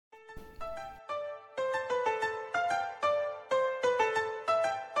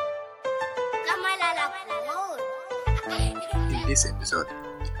this episode,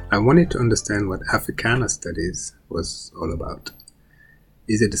 I wanted to understand what Africana Studies was all about.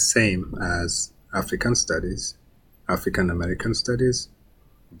 Is it the same as African Studies, African American Studies,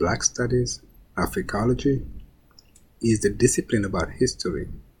 Black Studies, Africology? Is the discipline about history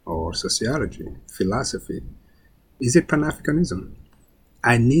or sociology, philosophy? Is it Pan-Africanism?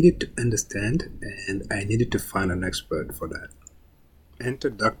 I needed to understand and I needed to find an expert for that. Enter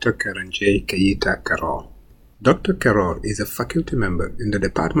Dr. Karanjay Kayita Karol. Dr. Karol is a faculty member in the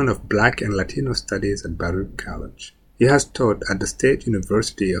Department of Black and Latino Studies at Baruch College. He has taught at the State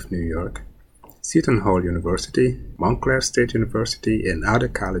University of New York, Seton Hall University, Montclair State University, and other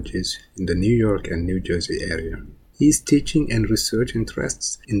colleges in the New York and New Jersey area. His teaching and research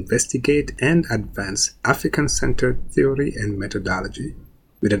interests investigate and advance African-centered theory and methodology,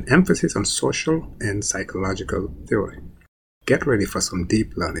 with an emphasis on social and psychological theory. Get ready for some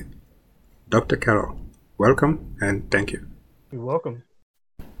deep learning. Dr. Karol, welcome and thank you. You're welcome.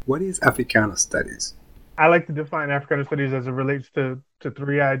 What is Africana Studies? I like to define Africana Studies as it relates to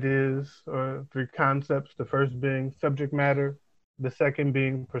three ideas or three concepts. The first being subject matter, the second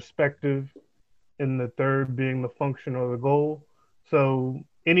being perspective, and the third being the function or the goal. So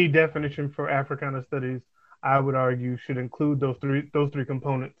any definition for Africana Studies, I would argue, should include those three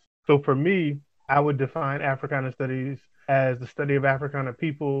components. So for me, I would define Africana Studies as the study of Africana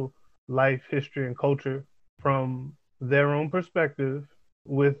people, life, history, and culture from their own perspective,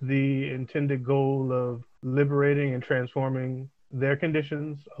 with the intended goal of liberating and transforming their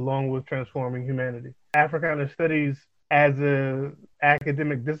conditions along with transforming humanity. Africana Studies as an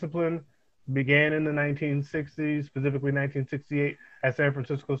academic discipline began in the 1960s, specifically 1968 at San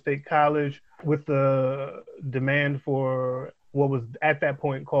Francisco State College, with the demand for what was at that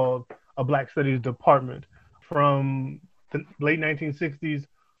point called a Black Studies department. From the late 1960s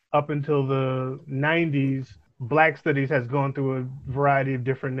up until the 90s, Black Studies has gone through a variety of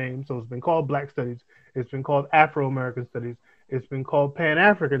different names. So it's been called Black Studies, it's been called Afro-American Studies, it's been called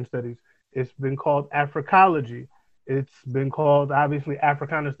Pan-African Studies, it's been called Africology, it's been called, obviously,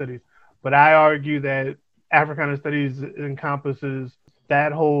 Africana Studies. But I argue that Africana Studies encompasses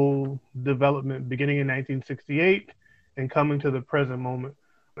that whole development beginning in 1968 and coming to the present moment.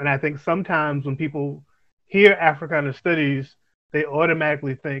 And I think sometimes when people hear Africana Studies, they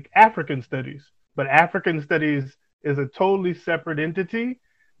automatically think African Studies. But African Studies is a totally separate entity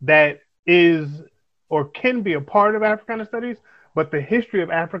that is or can be a part of Africana Studies, but the history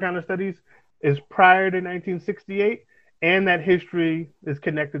of Africana Studies is prior to 1968, and that history is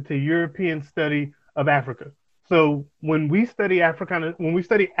connected to European study of Africa. So when we study African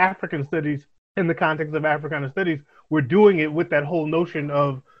Studies in the context of Africana Studies, we're doing it with that whole notion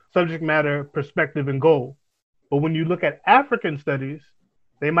of subject matter, perspective, and goal. But when you look at African Studies,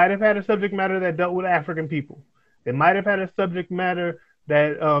 they might have had a subject matter that dealt with African people. They might have had a subject matter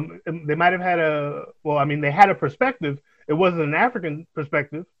that they might have had they had a perspective. It wasn't an African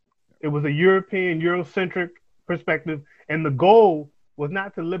perspective. It was a European, Eurocentric perspective. And the goal was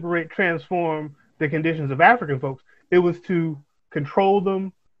not to liberate, transform the conditions of African folks. It was to control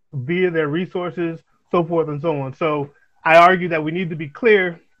them via their resources, so forth and so on. So I argue that we need to be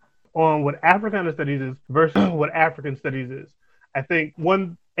clear on what Africana Studies is versus what African Studies is. I think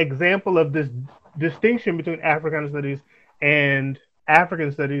one example of this distinction between Africana Studies and African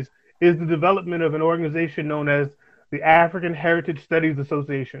Studies is the development of an organization known as the African Heritage Studies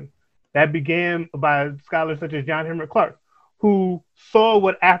Association. That began by scholars such as John Henrik Clarke, who saw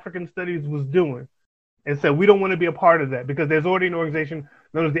what African Studies was doing and said, we don't want to be a part of that because there's already an organization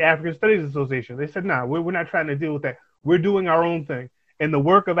known as the African Studies Association. They said, nah, we're not trying to deal with that. We're doing our own thing. And the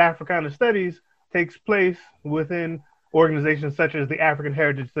work of Africana Studies takes place within organizations such as the African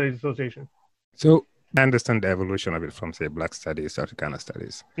Heritage Studies Association. So I understand the evolution of it from, say, Black Studies, Africana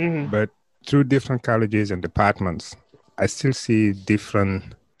Studies. Mm-hmm. But through different colleges and departments, I still see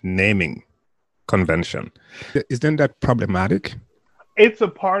different naming convention. Isn't that problematic? It's a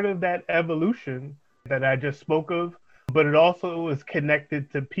part of that evolution that I just spoke of, but it also is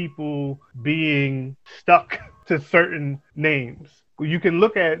connected to people being stuck to certain names. You can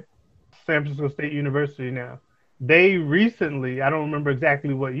look at San Francisco State University now. They recently, I don't remember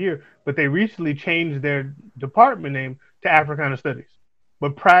exactly what year, but they recently changed their department name to Africana Studies.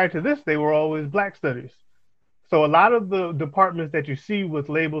 But prior to this, they were always Black Studies. So a lot of the departments that you see with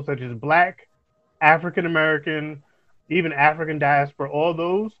labels such as Black, African American, even African diaspora, all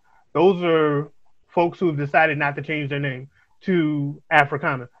those are folks who have decided not to change their name to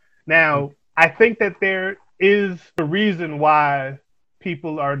Africana. Now, I think that there is a reason why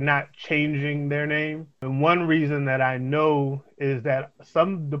people are not changing their name. And one reason that I know is that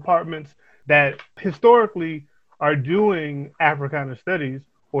some departments that historically are doing Africana studies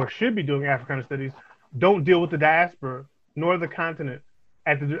or should be doing Africana studies don't deal with the diaspora nor the continent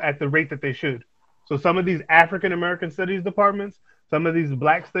at the rate that they should. So some of these African American studies departments, some of these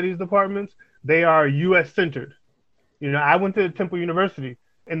Black studies departments, they are U.S. centered. I went to Temple University,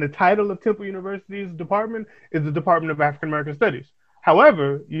 and the title of Temple University's department is the Department of African American Studies.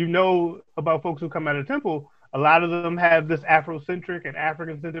 However, about folks who come out of Temple, a lot of them have this Afrocentric and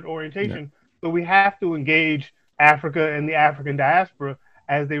African-centered orientation. Yeah. So we have to engage Africa and the African diaspora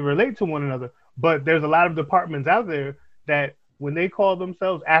as they relate to one another. But there's a lot of departments out there that when they call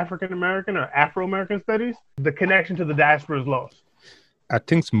themselves African American or Afro American Studies, the connection to the diaspora is lost. Are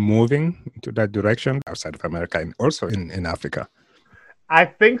things moving into that direction outside of America and also in Africa? I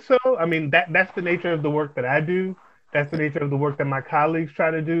think so. I mean, that's the nature of the work that I do. That's the nature of the work that my colleagues try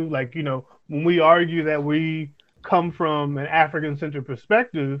to do. Like, when we argue that we come from an African-centered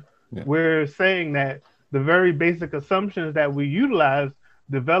perspective, we're saying that the very basic assumptions that we utilize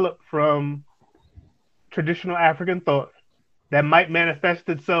develop from traditional African thought that might manifest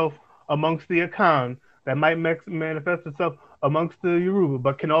itself amongst the Akan, that might manifest itself amongst the Yoruba,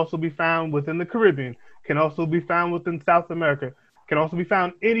 but can also be found within the Caribbean, can also be found within South America, can also be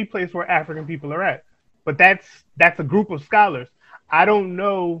found any place where African people are at. But that's a group of scholars. I don't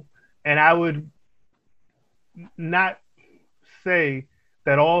know, and I would not say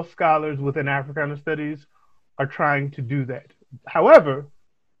that all scholars within Africana studies are trying to do that. However,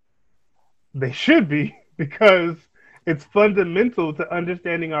 they should be, because it's fundamental to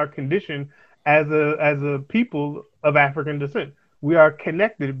understanding our condition as a people of African descent. We are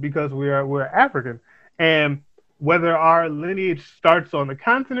connected because we're African. And whether our lineage starts on the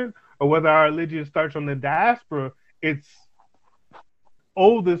continent or whether our lineage starts on the diaspora, its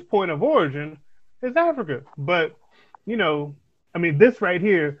oldest point of origin is Africa. But, this right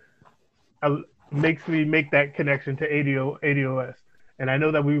here makes me make that connection to ADOS. And I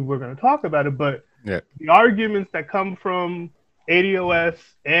know that we were going to talk about it, but the arguments that come from ADOS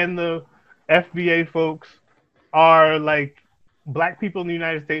and the FBA folks are like Black people in the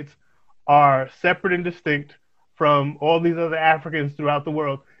United States are separate and distinct from all these other Africans throughout the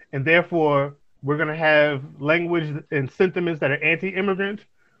world. And therefore, we're going to have language and sentiments that are anti-immigrant.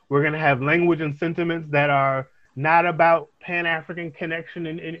 We're going to have language and sentiments that are not about Pan-African connection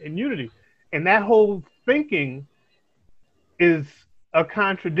and unity. And that whole thinking is a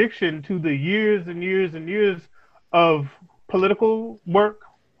contradiction to the years and years and years of political work,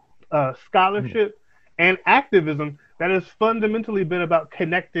 scholarship, and activism that has fundamentally been about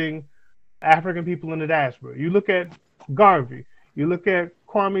connecting African people in the diaspora. You look at Garvey, you look at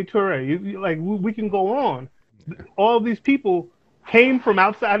Kwame Ture, we can go on. All these people came from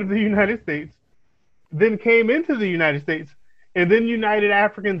outside of the United States, then came into the United States, and then united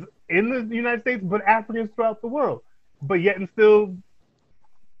Africans in the United States, but Africans throughout the world. But yet and still,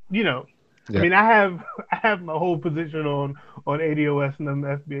 I mean, I have my whole position on ADOS and them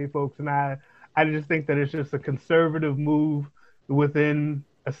FBA folks, and I just think that it's just a conservative move within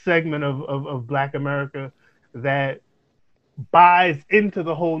a segment of Black America that buys into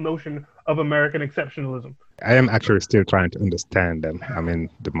the whole notion of American exceptionalism. I am actually still trying to understand them. I mean,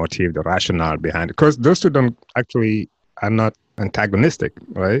 the motive, the rationale behind it, because those two are not antagonistic,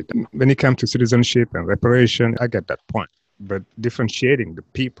 right? When it comes to citizenship and reparation, I get that point. But differentiating the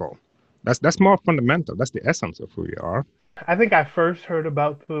people, that's more fundamental. That's the essence of who we are. I think I first heard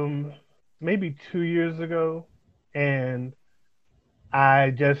about them maybe 2 years ago, and I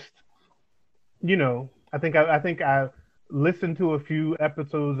just, I think I listened to a few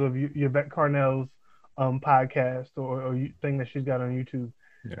episodes of Yvette Carnell's podcast or thing that she's got on YouTube,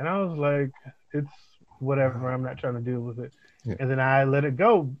 and I was like, it's whatever. I'm not trying to deal with it, and then I let it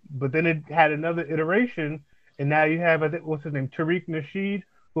go. But then it had another iteration, and now you have, I think, what's his name, Tariq Nasheed,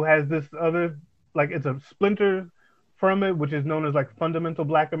 who has this other, it's a splinter from it, which is known as Fundamental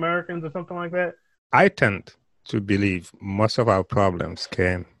Black Americans or something like that. I tend to believe most of our problems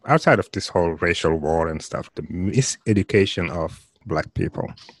came outside of this whole racial war and stuff, the miseducation of Black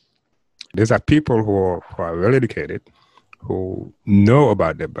people. These are people who are well educated, who know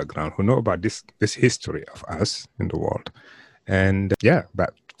about their background, who know about this history of us in the world. And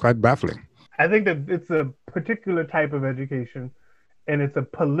but quite baffling. I think that it's a particular type of education, and it's a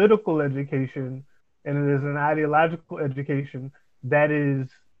political education, and it is an ideological education that is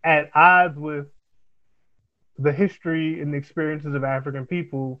at odds with the history and the experiences of African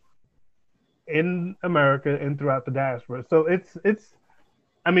people in America and throughout the diaspora. So it's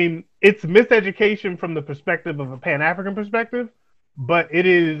miseducation from the perspective of a Pan-African perspective, but it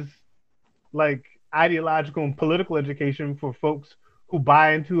is ideological and political education for folks who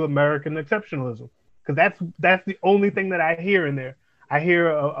buy into American exceptionalism. because that's the only thing that I hear in there. I hear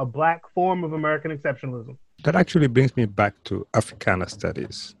a Black form of American exceptionalism. That actually brings me back to Africana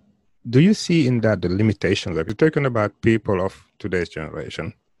studies. Do you see in that the limitations? Like you're talking about people of today's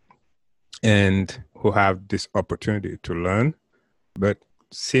generation and who have this opportunity to learn, but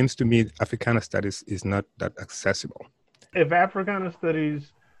seems to me Africana studies is not that accessible. If Africana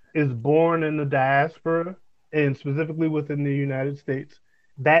studies is born in the diaspora and specifically within the United States,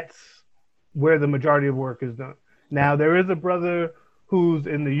 that's where the majority of work is done. Now, there is a brother who's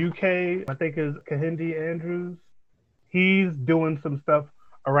in the UK, I think is Kahindi Andrews. He's doing some stuff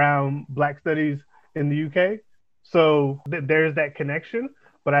around Black studies in the UK. So there's that connection.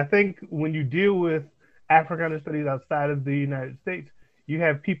 But I think when you deal with Africana studies outside of the United States, you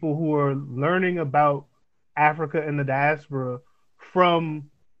have people who are learning about Africa and the diaspora from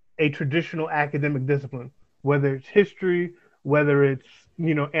a traditional academic discipline, whether it's history, whether it's,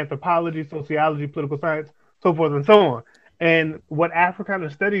 anthropology, sociology, political science, so forth and so on. And what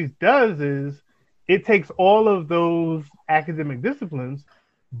Africana studies does is it takes all of those academic disciplines,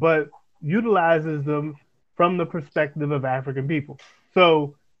 but utilizes them from the perspective of African people.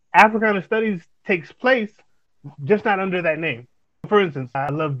 So Africana studies takes place just not under that name. For instance, I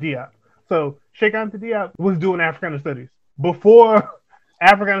love Diop. So Cheikh Anta Diop was doing Africana studies before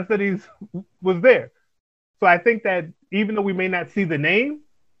Africana studies was there. So I think that even though we may not see the name,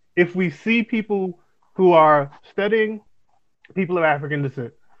 if we see people who are studying people of African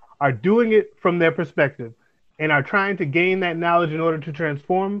descent, are doing it from their perspective, and are trying to gain that knowledge in order to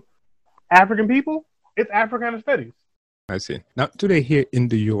transform African people, it's Africana studies. I see. Now, today here in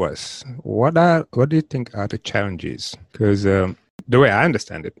the U.S., what do you think are the challenges? Because the way I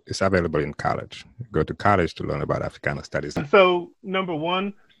understand it, it's available in college. You go to college to learn about Africana studies. So, number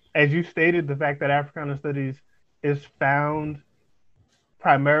one, as you stated, the fact that Africana studies is found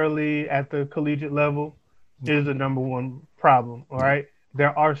primarily at the collegiate level is the number one problem. All right.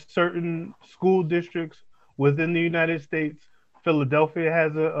 There are certain school districts within the United States. Philadelphia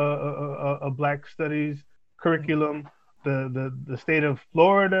has a Black studies curriculum. The state of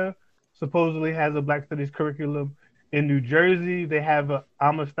Florida supposedly has a Black studies curriculum. In New Jersey, they have a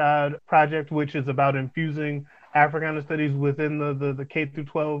Amistad project, which is about infusing Africana studies within the K through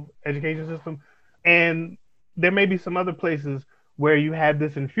 12 education system. And there may be some other places where you have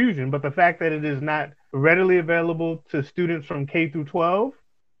this infusion, but the fact that it is not readily available to students from K through 12,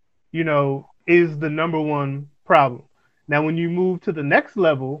 is the number one problem. Now, when you move to the next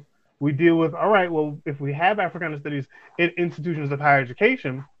level, we deal with, all right, well, if we have Africana studies in institutions of higher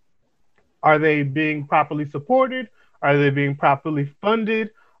education, are they being properly supported? Are they being properly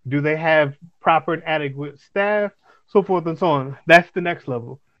funded? Do they have proper and adequate staff? So forth and so on. That's the next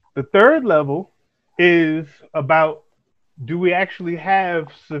level. The third level is about, do we actually have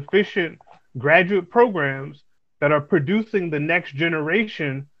sufficient graduate programs that are producing the next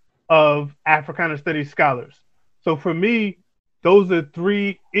generation of Africana studies scholars? So for me, those are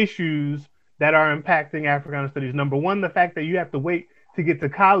three issues that are impacting Africana studies. Number one, the fact that you have to wait to get to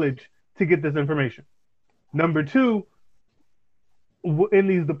college to get this information. Number two, in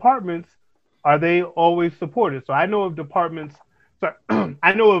these departments, are they always supported? So I know of departments,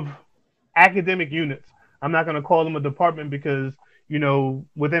 I know of academic units. I'm not going to call them a department because,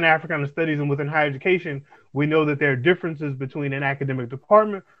 within Africana studies and within higher education, we know that there are differences between an academic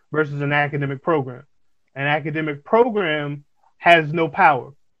department versus an academic program. An academic program has no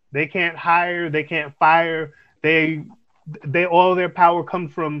power. They can't hire, they can't fire. They all their power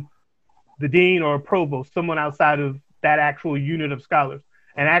comes from the dean or a provost, someone outside of that actual unit of scholars.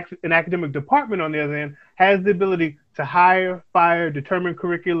 An academic department, on the other hand, has the ability to hire, fire, determine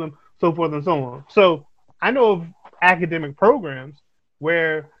curriculum, so forth and so on. So I know of academic programs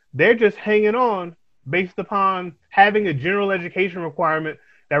where they're just hanging on based upon having a general education requirement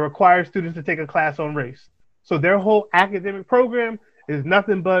that requires students to take a class on race. So their whole academic program is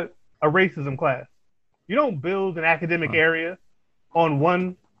nothing but a racism class. You don't build an academic area on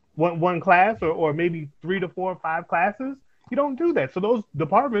one class or maybe 3 to 4 or 5 classes. You don't do that. So those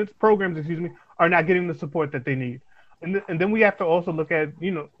programs, are not getting the support that they need. And then we have to also look at,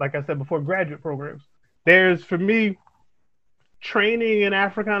 like I said before, graduate programs. There's, for me, training in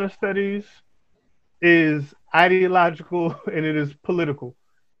Africana studies is ideological and it is political.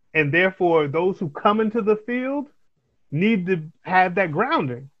 And therefore, those who come into the field need to have that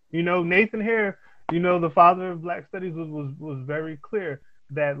grounding. Nathan Hare, the father of Black studies was very clear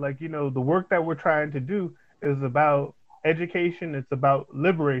that, the work that we're trying to do is about education. It's about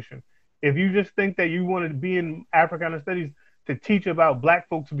liberation. If you just think that you want to be in Africana studies to teach about Black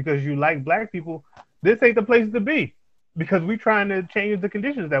folks because you like Black people, this ain't the place to be, because we're trying to change the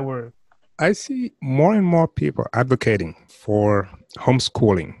conditions that we're in. I see more and more people advocating for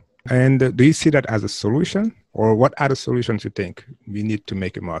homeschooling. And do you see that as a solution? Or what other solutions you think we need to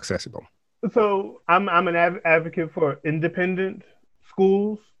make it more accessible? So I'm an advocate for independent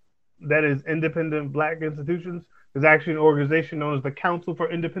schools, that is independent Black institutions. There's actually an organization known as the Council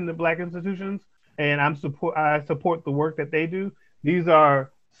for Independent Black Institutions, and I support the work that they do. These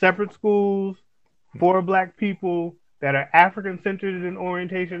are separate schools for Black people that are African-centered in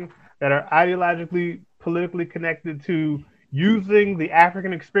orientation, that are ideologically, politically connected to using the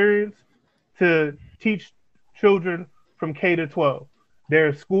African experience to teach children from K to 12. There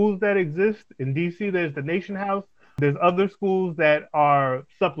are schools that exist in DC. There's the Nation House. There's other schools that are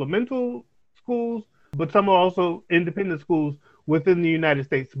supplemental schools, but some are also independent schools within the United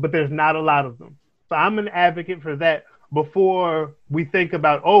States, but there's not a lot of them. So I'm an advocate for that before we think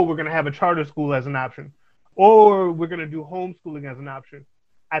about, oh, we're going to have a charter school as an option, or we're going to do homeschooling as an option.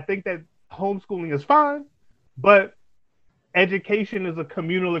 I think that homeschooling is fine, but education is a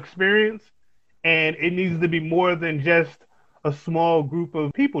communal experience, and it needs to be more than just a small group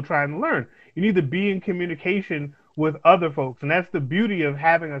of people trying to learn. You need to be in communication with other folks. And that's the beauty of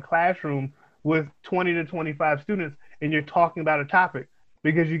having a classroom with 20 to 25 students and you're talking about a topic,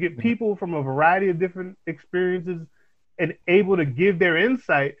 because you get people from a variety of different experiences and able to give their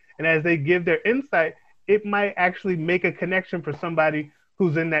insight. And as they give their insight, it might actually make a connection for somebody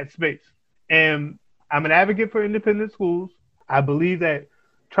who's in that space. And I'm an advocate for independent schools. I believe that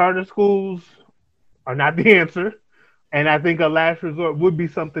charter schools are not the answer. And I think a last resort would be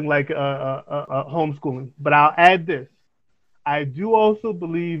something like homeschooling. But I'll add this. I do also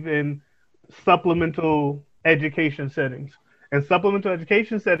believe in supplemental education settings. And supplemental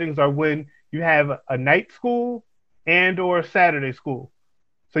education settings are when you have a night school and or a Saturday school.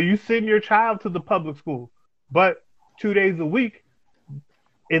 So you send your child to the public school, but 2 days a week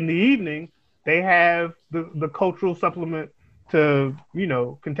in the evening, they have the cultural supplement to,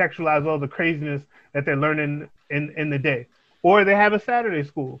 contextualize all the craziness that they're learning in the day. Or they have a Saturday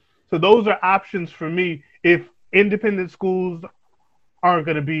school. So those are options for me if independent schools aren't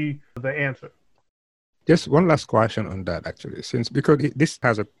going to be the answer. Just one last question on that, actually, because this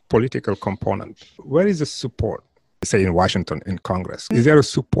has a political component. Where is the support, say in Washington, in Congress? Is there a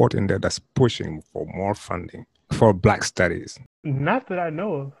support in there that's pushing for more funding for Black studies? Not that I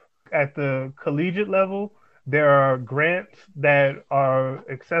know of. At the collegiate level, there are grants that are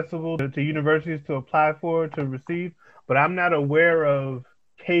accessible to universities to apply for, to receive, but I'm not aware of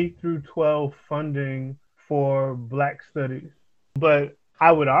K through 12 funding for Black studies. But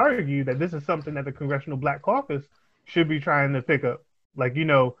I would argue that this is something that the Congressional Black Caucus should be trying to pick up. Like,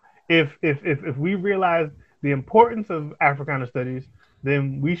 if we realize the importance of Africana studies,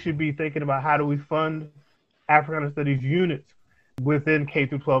 then we should be thinking about how do we fund Africana studies units within K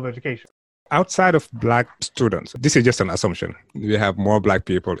through 12 education. Outside of Black students, this is just an assumption. We have more Black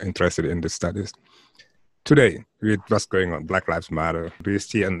people interested in these studies. Today, with what's going on, Black Lives Matter, do you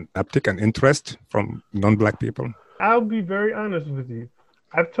see an uptick in interest from non-Black people? I'll be very honest with you.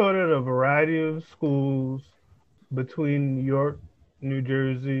 I've taught at a variety of schools between New York, New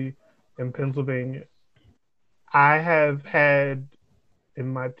Jersey, and Pennsylvania. I have had, in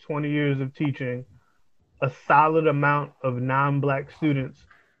my 20 years of teaching, a solid amount of non-Black students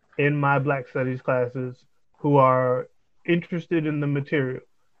in my Black studies classes who are interested in the material.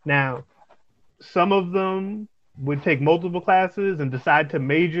 Now, some of them would take multiple classes and decide to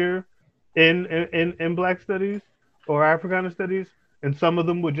major in Black studies or Africana studies, and some of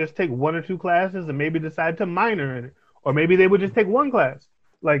them would just take 1 or 2 classes and maybe decide to minor in it, or maybe they would just take 1 class.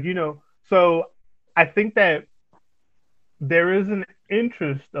 So I think that there is an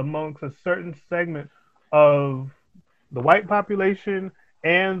interest amongst a certain segment of the white population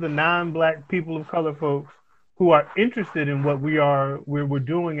and the non-Black people of color folks who are interested in what we're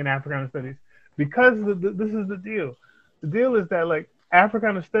doing in Africana studies. Because this is the deal. The deal is that, like,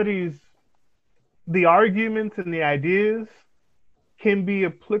 Africana studies, the arguments and the ideas can be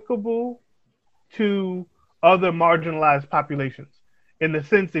applicable to other marginalized populations. In the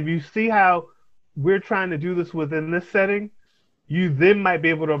sense, if you see how we're trying to do this within this setting, you then might be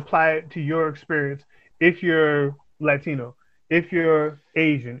able to apply it to your experience if you're Latino, if you're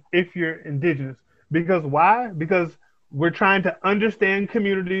Asian, if you're indigenous. Because why? Because we're trying to understand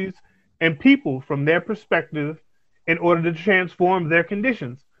communities and people from their perspective in order to transform their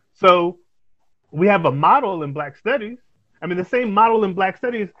conditions. So we have a model in Black studies. I mean, the same model in Black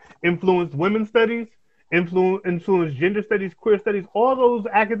studies influenced women's studies, influenced gender studies, queer studies, all those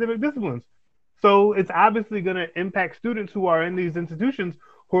academic disciplines. So it's obviously going to impact students who are in these institutions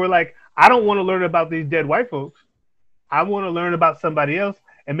who are like, I don't want to learn about these dead white folks. I want to learn about somebody else.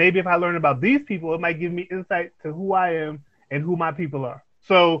 And maybe if I learn about these people, it might give me insight to who I am and who my people are.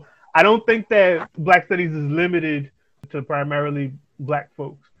 So I don't think that Black Studies is limited to primarily Black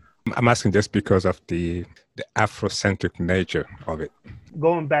folks. I'm asking just because of the Afrocentric nature of it.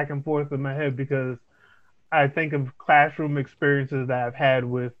 Going back and forth in my head because I think of classroom experiences that I've had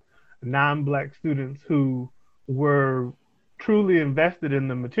with non-Black students who were truly invested in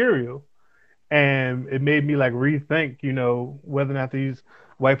the material. And it made me like rethink, whether or not these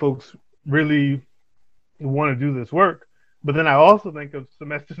white folks really want to do this work. But then I also think of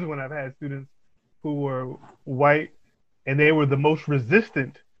semesters when I've had students who were white and they were the most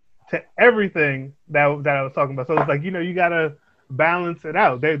resistant to everything that I was talking about. So it's like, you got to balance it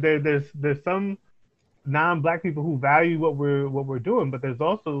out. There's some non-Black people who value what we're doing, but there's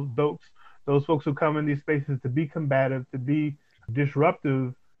also those folks who come in these spaces to be combative, to be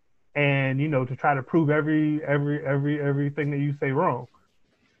disruptive, and to try to prove everything that you say wrong.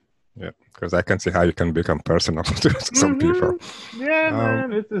 Yeah, because I can see how you can become personal to some people. Yeah,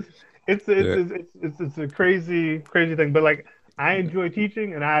 man, it's a crazy thing. But like, I enjoy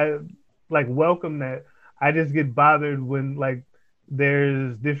teaching, and I like welcome that. I just get bothered when like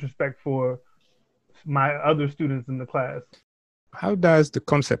there's disrespect for my other students in the class. How does the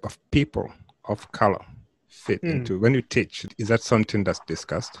concept of people of color fit into when you teach? Is that something that's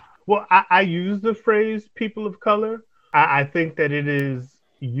discussed? Well, I use the phrase people of color. I think that it is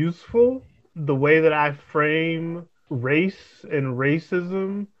useful. The way that I frame race and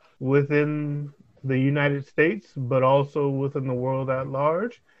racism within the United States, but also within the world at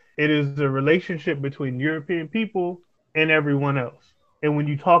large, it is the relationship between European people and everyone else. And when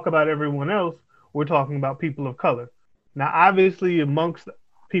you talk about everyone else, we're talking about people of color. Now, obviously, amongst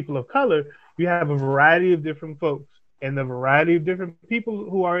people of color, you have a variety of different folks. And the variety of different people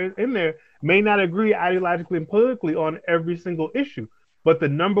who are in there may not agree ideologically and politically on every single issue. But the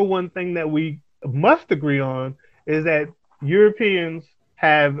number one thing that we must agree on is that Europeans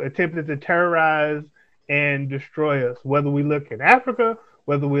have attempted to terrorize and destroy us, whether we look in Africa,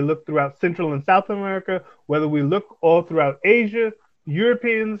 whether we look throughout Central and South America, whether we look all throughout Asia.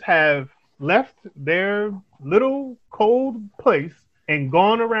 Europeans have left their little cold place and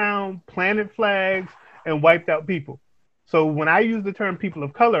gone around, planted flags, and wiped out people. So when I use the term people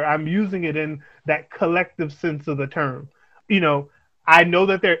of color, I'm using it in that collective sense of the term. I know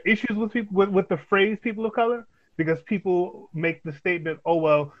that there are issues with people with the phrase people of color because people make the statement, oh,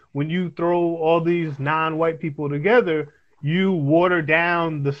 well, when you throw all these non-white people together, you water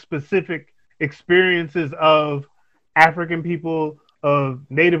down the specific experiences of African people, of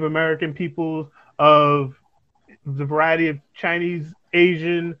Native American peoples, of the variety of Chinese,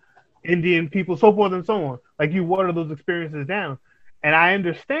 Asian, Indian people, so forth and so on. Like you water those experiences down. And I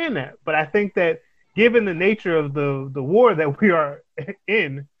understand that. But I think that given the nature of the war that we are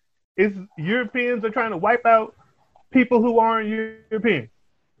in, is Europeans are trying to wipe out people who aren't European.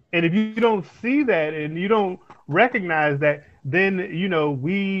 And if you don't see that and you don't recognize that, then,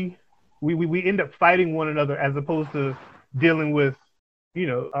 we end up fighting one another as opposed to dealing with,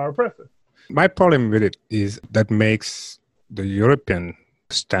 our oppressor. My problem with it is that makes the European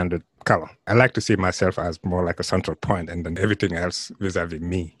standard color. I like to see myself as more like a central point and then everything else vis-a-vis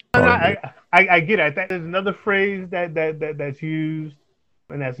me. I get it. There's another phrase that's used,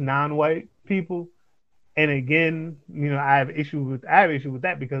 and that's non-white people. And again, I have issue with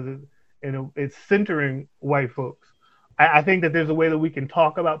that because it's centering white folks. I think that there's a way that we can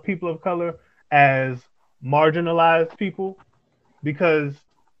talk about people of color as marginalized people because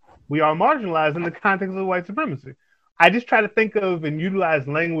we are marginalized in the context of white supremacy. I just try to think of and utilize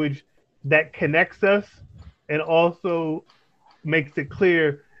language that connects us and also makes it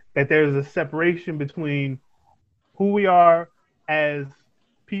clear that there's a separation between who we are as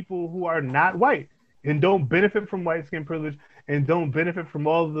people who are not white and don't benefit from white skin privilege and don't benefit from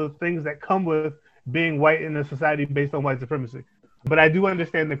all the things that come with being white in a society based on white supremacy. But I do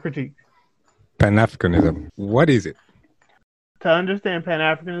understand the critique. Pan-Africanism, what is it? To understand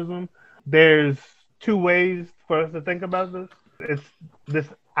Pan-Africanism, there's two ways for us to think about this. It's this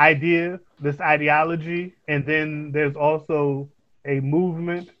idea, this ideology, and then there's also a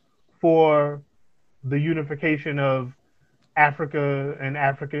movement for the unification of Africa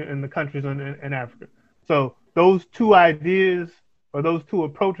and the countries in Africa. So those two ideas or those two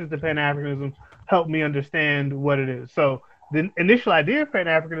approaches to Pan-Africanism help me understand what it is. So the initial idea of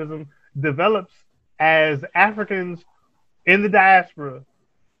Pan-Africanism develops as Africans in the diaspora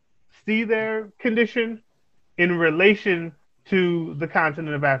see their condition in relation to the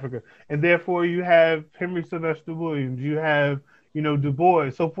continent of Africa. And therefore you have Henry Sylvester Williams, you have, Du Bois,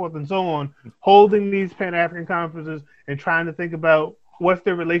 so forth and so on, holding these Pan-African conferences and trying to think about what's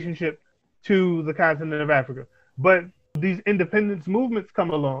their relationship to the continent of Africa. But these independence movements come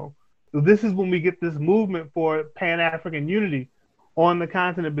along. This is when we get this movement for Pan-African unity on the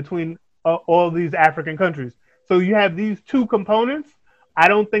continent between all these African countries. So you have these two components. I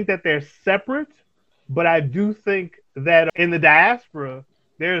don't think that they're separate, but I do think that in the diaspora,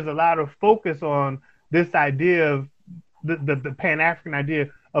 there's a lot of focus on this idea of the Pan-African idea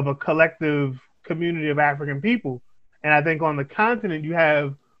of a collective community of African people. And I think on the continent, you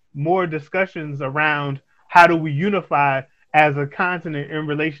have more discussions around how do we unify as a continent in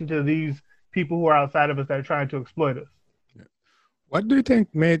relation to these people who are outside of us that are trying to exploit us. What do you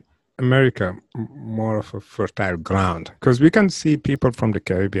think made America more of a fertile ground? Because we can see people from the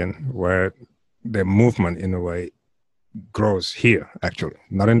Caribbean where the movement, in a way, grows here, actually,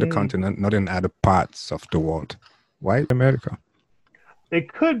 not in the continent, not in other parts of the world. Why America?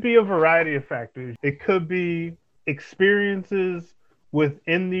 It could be a variety of factors. It could be experiences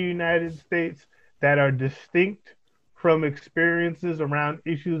within the United States that are distinct from experiences around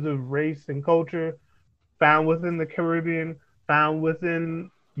issues of race and culture found within the Caribbean, found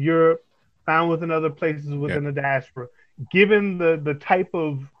within Europe, found within other places within the diaspora. Given the type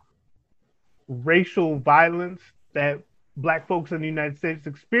of racial violence that Black folks in the United States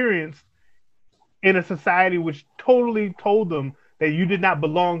experienced in a society which totally told them that you did not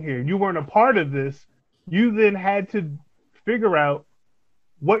belong here, you weren't a part of this, you then had to figure out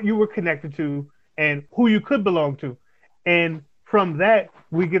what you were connected to and who you could belong to. And from that,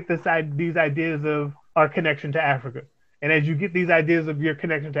 we get these ideas of our connection to Africa. And as you get these ideas of your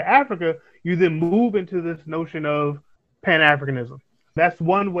connection to Africa, you then move into this notion of Pan-Africanism. That's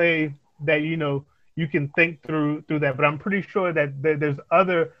one way that, you can think through that. But I'm pretty sure that there's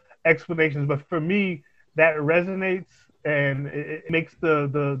other explanations. But for me, that resonates and it makes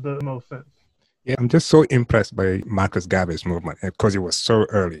the most sense. Yeah, I'm just so impressed by Marcus Garvey's movement because it was so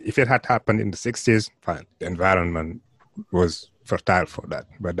early. If it had happened in the 60s, fine, the environment was fertile for that.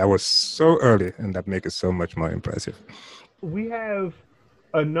 But that was so early, and that makes it so much more impressive. We have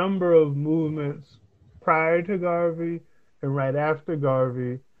a number of movements prior to Garvey and right after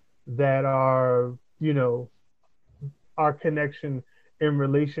Garvey that are, our connection in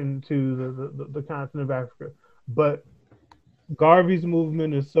relation to the continent of Africa. But Garvey's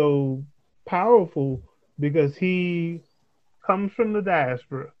movement is so powerful because he comes from the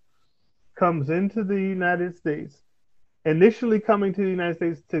diaspora, comes into the United States, initially coming to the United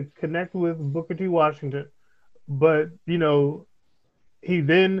States to connect with Booker T. Washington. But, he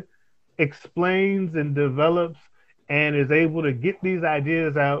then explains and develops and is able to get these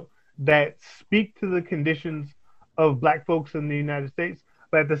ideas out that speak to the conditions of Black folks in the United States.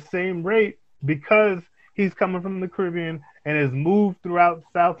 But at the same rate, because he's coming from the Caribbean and has moved throughout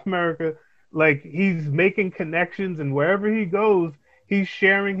South America, like he's making connections, and wherever he goes, he's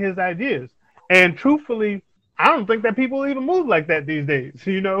sharing his ideas. And truthfully, I don't think that people even move like that these days.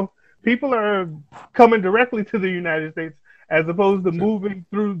 People are coming directly to the United States as opposed to moving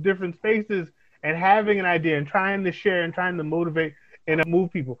through different spaces and having an idea and trying to share and trying to motivate and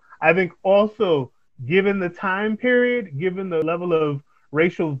move people. I think also, given the time period, given the level of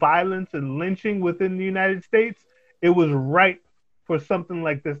racial violence and lynching within the United States, it was ripe for something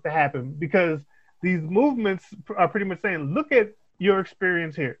like this to happen, because these movements are pretty much saying, look at your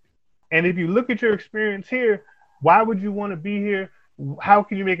experience here. And if you look at your experience here, why would you want to be here? How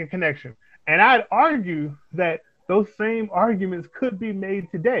can you make a connection? And I'd argue that those same arguments could be made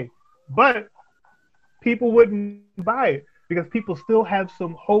today, but people wouldn't buy it because people still have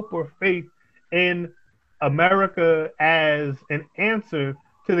some hope or faith in America as an answer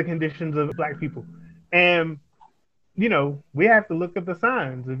to the conditions of Black people. And, we have to look at the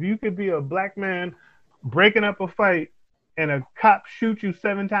signs. If you could be a Black man breaking up a fight and a cop shoots you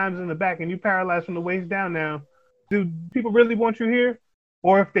 7 times in the back and you paralyzed from the waist down now, do people really want you here?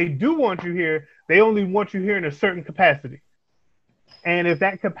 Or if they do want you here, they only want you here in a certain capacity. And if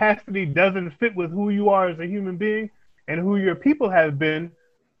that capacity doesn't fit with who you are as a human being and who your people have been,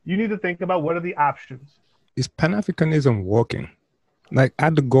 you need to think about what are the options. Is Pan-Africanism working? Like,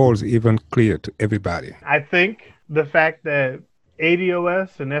 are the goals even clear to everybody? I think the fact that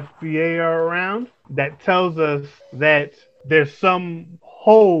ADOS and FBA are around, that tells us that there's some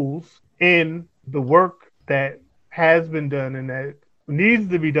holes in the work that has been done and that needs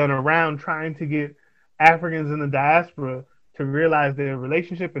to be done around trying to get Africans in the diaspora to realize their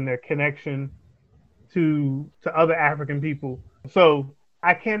relationship and their connection to other African people. So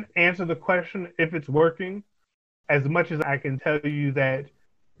I can't answer the question if it's working, as much as I can tell you that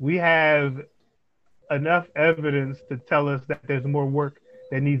we have enough evidence to tell us that there's more work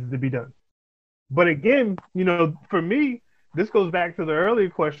that needs to be done. But again, for me, this goes back to the earlier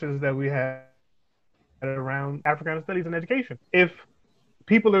questions that we had around Africana studies and education. If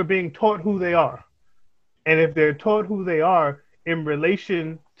people are being taught who they are, and if they're taught who they are in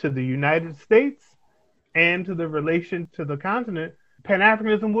relation to the United States and to the relation to the continent,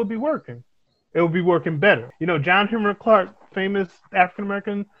 Pan-Africanism will be working. It will be working better. You know, John Henrik Clarke, famous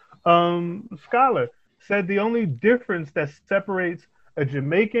African-American scholar, said the only difference that separates a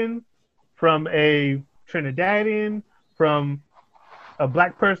Jamaican from a Trinidadian, from a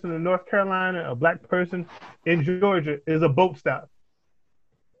black person in North Carolina, a black person in Georgia, is a boat stop.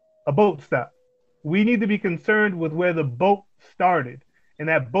 A boat stop. We need to be concerned with where the boat started. And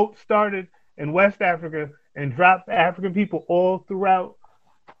that boat started in West Africa and dropped African people all throughout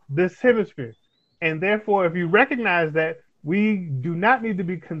this hemisphere. And therefore, if you recognize that, we do not need to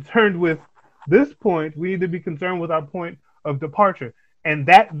be concerned with this point. We need to be concerned with our point of departure. And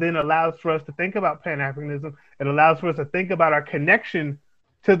that then allows for us to think about Pan-Africanism. It allows for us to think about our connection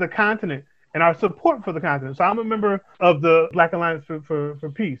to the continent and our support for the continent. So I'm a member of the Black Alliance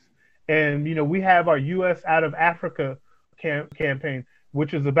for Peace. And, you know, we have our U.S. Out of Africa campaign,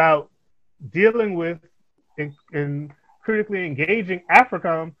 which is about dealing with and critically engaging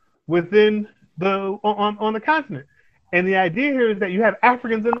AFRICOM within on the continent. And the idea here is that you have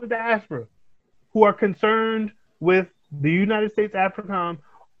Africans in the diaspora who are concerned with the United States AFRICOM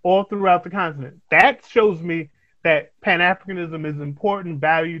all throughout the continent. That shows me that Pan-Africanism is important,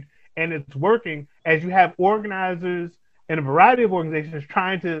 valued, and it's working as you have organizers and a variety of organizations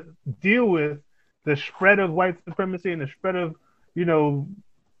trying to deal with the spread of white supremacy and the spread of, you know,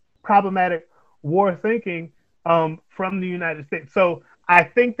 problematic war thinking from the United States. So I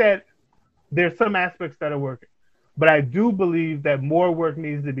think that there's some aspects that are working, but I do believe that more work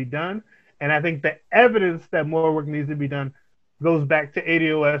needs to be done. And I think the evidence that more work needs to be done goes back to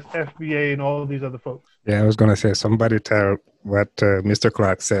ADOS, FBA, and all of these other folks. Yeah, I was going to say, somebody tell what Mr.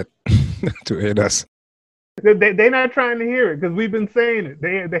 Clarke said to ADOS. They're not trying to hear it because we've been saying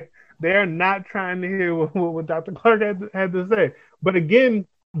it. They are not trying to hear what Dr. Clarke had to say. But again,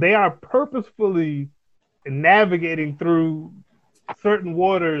 they are purposefully navigating through certain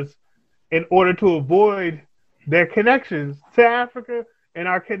waters in order to avoid their connections to Africa and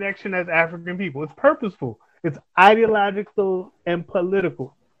our connection as African people. It's purposeful. It's ideological and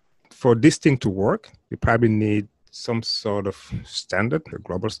political. For this thing to work, you probably need some sort of standard, a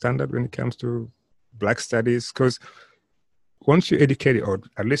global standard when it comes to Black studies, because once you're educated, or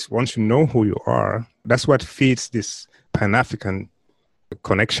at least once you know who you are, that's what feeds this Pan-African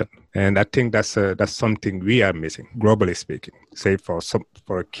connection. And I think that's something we are missing, globally speaking. Say for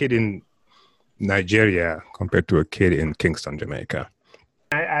a kid in Nigeria compared to a kid in Kingston, Jamaica.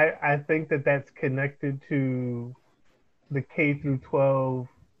 I think that that's connected to the K through 12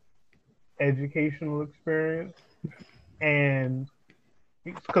 educational experience. And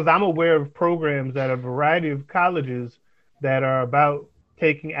because I'm aware of programs at a variety of colleges that are about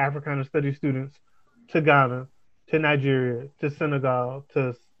taking Africana studies students to Ghana, to Nigeria, to Senegal,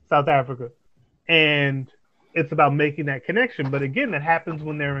 to South Africa. And it's about making that connection. But again, that happens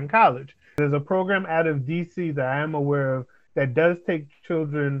when they're in college. There's a program out of DC that I am aware of that does take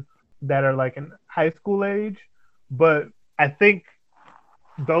children that are like in high school age. But I think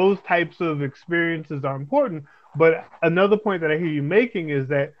those types of experiences are important. But another point that I hear you making is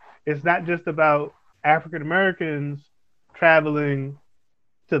that it's not just about African Americans traveling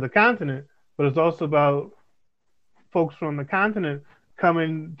to the continent, but it's also about folks from the continent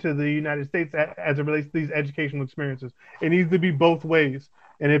coming to the United States as it relates to these educational experiences. It needs to be both ways.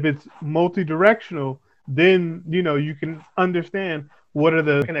 And if it's multi-directional, then, you know, you can understand what are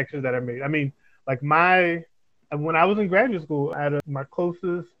the connections that are made. I mean, like when I was in graduate school, I had my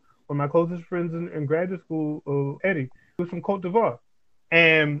closest friends in graduate school, Eddie, he was from Cote d'Ivoire.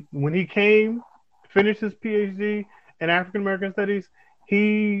 And when he came, finished his PhD in African American studies,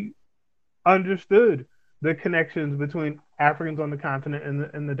 he understood the connections between Africans on the continent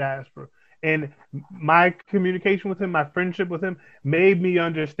and the diaspora. And my communication with him, my friendship with him, made me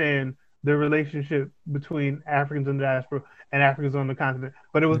understand the relationship between Africans in the diaspora and Africans on the continent.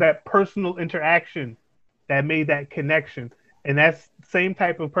 But it was that personal interaction that made that connection. And that same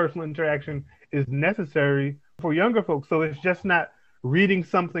type of personal interaction is necessary for younger folks. So it's just not reading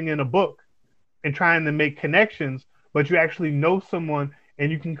something in a book and trying to make connections, but you actually know someone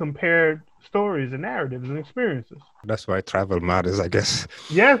and you can compare stories and narratives and experiences. That's why travel matters, I guess.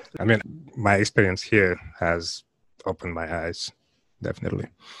 Yes. I mean, my experience here has opened my eyes, definitely.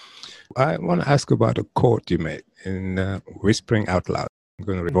 I want to ask about a quote you made in Whispering Out Loud. I'm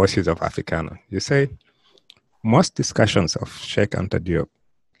going to read Voices of Africana. You say, most discussions of Cheikh Anta Diop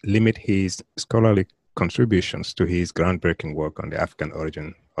limit his scholarly contributions to his groundbreaking work on the African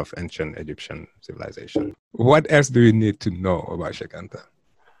origin of ancient Egyptian civilization. What else do we need to know about Cheikh Anta?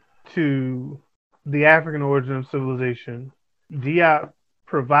 To the African origin of civilization, Diop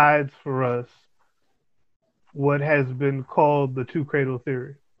provides for us what has been called the two cradle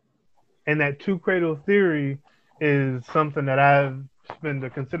theory. And that two cradle theory is something that I've spent a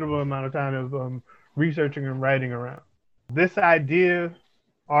considerable amount of time of researching and writing around. This idea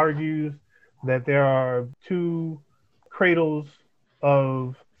argues that there are two cradles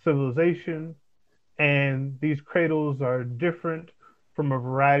of civilization, and these cradles are different from a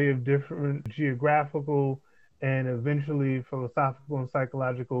variety of different geographical and eventually philosophical and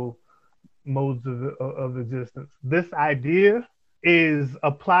psychological modes of existence. This idea is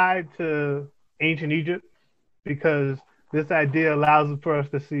applied to ancient Egypt because this idea allows for us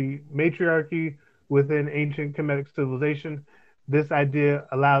to see matriarchy within ancient Kemetic civilization. This idea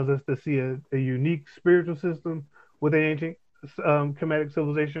allows us to see a unique spiritual system within ancient Kemetic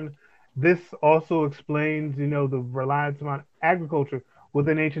civilization. This also explains, the reliance on agriculture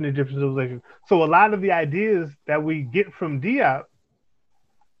within ancient Egyptian civilization. So a lot of the ideas that we get from Diop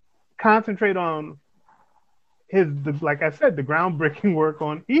concentrate on like I said, the groundbreaking work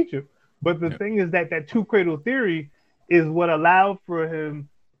on Egypt. But the thing is that two cradle theory is what allowed for him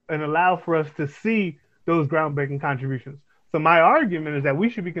and allowed for us to see those groundbreaking contributions. So my argument is that we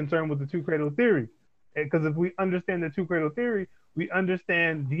should be concerned with the two cradle theory, because if we understand the two cradle theory, we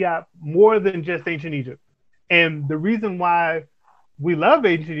understand Diop more than just ancient Egypt. And the reason why we love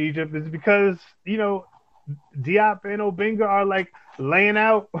ancient Egypt is because, Diop and Obenga are like laying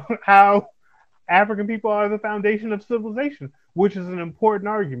out how African people are the foundation of civilization, which is an important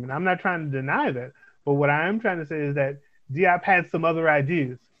argument. I'm not trying to deny that. But what I am trying to say is that Diop had some other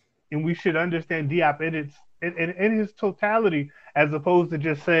ideas, and we should understand Diop in his totality, as opposed to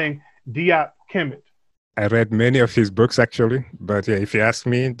just saying Diop Kemet. I read many of his books, actually. But yeah, if you ask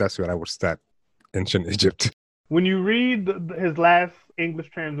me, that's where I would start, ancient Egypt. When you read his last English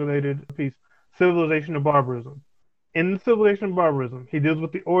translated piece, Civilization of Barbarism, in Civilization of Barbarism, he deals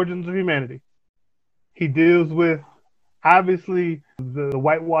with the origins of humanity. He deals with, obviously, the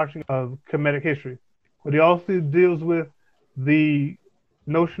whitewashing of Kemetic history. But he also deals with the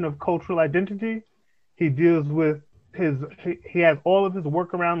notion of cultural identity. He deals with he has all of his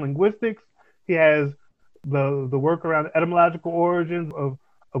work around linguistics. He has the work around etymological origins of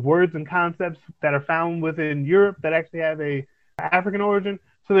words and concepts that are found within Europe that actually have a African origin.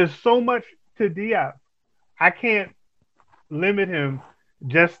 So there's so much to Diop. I can't limit him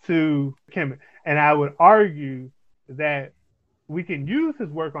just to Kemet. And I would argue that we can use his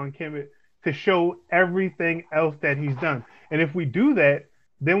work on Kemet to show everything else that he's done. And if we do that,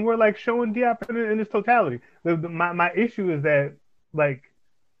 then we're like showing Diop in its totality. My issue is that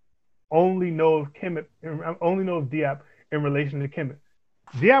only know of Diop in relation to Kemet.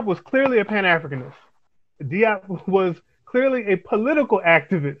 Diop was clearly a Pan-Africanist. Diop was clearly a political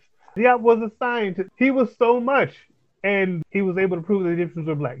activist. Diop was a scientist. He was so much, and he was able to prove the Egyptians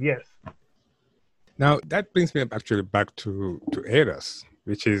were black. Yes. Now, that brings me actually back to Eros,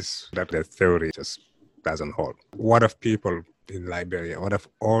 which is that the theory just doesn't hold. What of people in Liberia? What of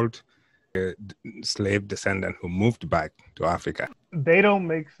old slave descendants who moved back to Africa? They don't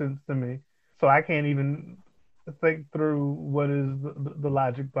make sense to me. So I can't even think through what is the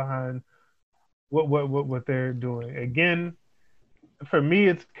logic behind what they're doing. Again, for me,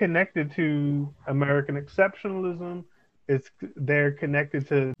 it's connected to American exceptionalism. They're connected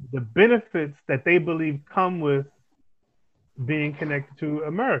to the benefits that they believe come with being connected to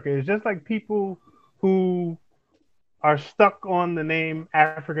America. It's just like people who are stuck on the name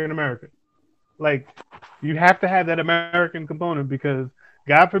African American. Like, you have to have that American component because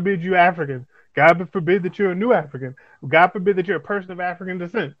God forbid you African. God forbid that you're a new African. God forbid that you're a person of African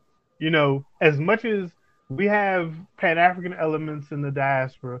descent. As much as we have Pan-African elements in the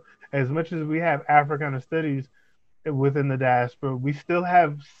diaspora, as much as we have Africana studies within the diaspora, we still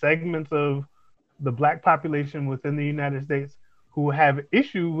have segments of the Black population within the United States who have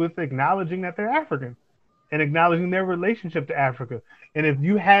issue with acknowledging that they're African and acknowledging their relationship to Africa. And if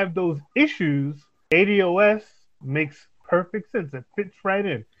you have those issues, ADOS makes perfect sense. It fits right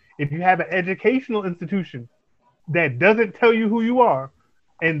in. If you have an educational institution that doesn't tell you who you are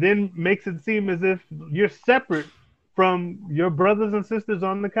and then makes it seem as if you're separate from your brothers and sisters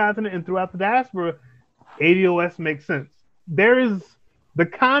on the continent and throughout the diaspora, ADOS makes sense. There is the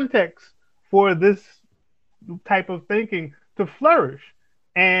context for this type of thinking to flourish.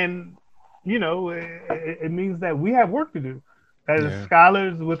 And, it means that we have work to do. As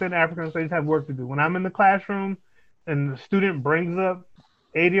scholars within African studies have work to do. When I'm in the classroom and the student brings up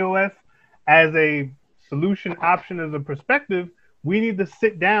ADOS as a solution, option as a perspective, we need to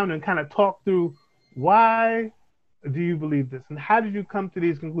sit down and kind of talk through why do you believe this and how did you come to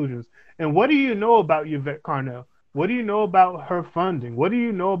these conclusions? And what do you know about Yvette Carnell? What do you know about her funding? What do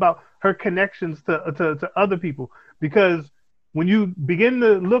you know about her connections to other people? Because when you begin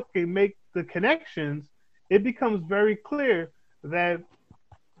to look and make the connections, it becomes very clear that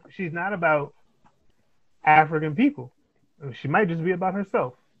she's not about African people. She might just be about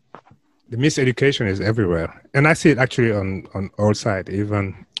herself. The miseducation is everywhere. And I see it actually on all sides,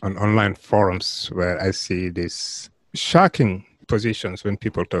 even on online forums where I see these shocking positions when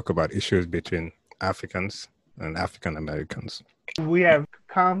people talk about issues between Africans and African Americans. We have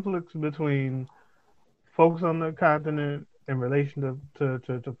conflicts between folks on the continent in relation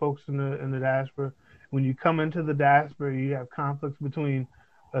to folks in the diaspora. When you come into the diaspora, you have conflicts between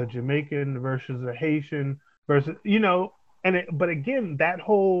a Jamaican versus a Haitian versus, but again, that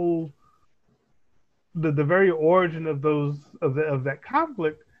whole, the very origin of that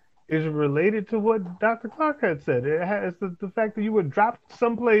conflict is related to what Dr. Clark had said. It has the fact that you were dropped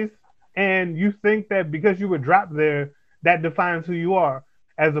someplace and you think that because you were dropped there, that defines who you are,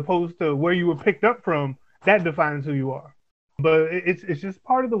 as opposed to where you were picked up from, that defines who you are. But it's just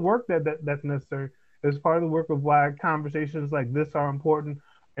part of the work that's necessary. It's part of the work of why conversations like this are important,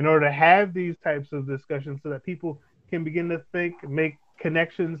 in order to have these types of discussions so that people can begin to think, make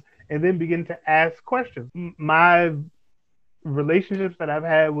connections, and then begin to ask questions. My relationships that I've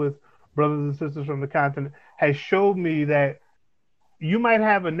had with brothers and sisters from the continent has showed me that you might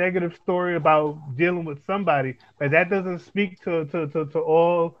have a negative story about dealing with somebody, but that doesn't speak to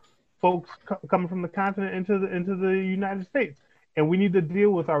all folks coming from the continent into the United States. And we need to deal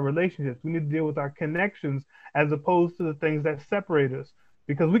with our relationships. We need to deal with our connections as opposed to the things that separate us,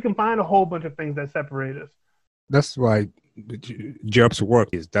 because we can find a whole bunch of things that separate us. That's why Job's work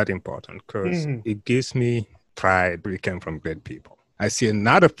is that important, because it gives me pride. We came from great people. I see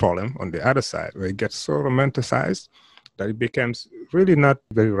another problem on the other side where it gets so romanticized that it becomes really not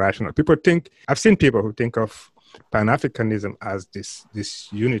very rational. People think, I've seen people who think of Pan-Africanism as this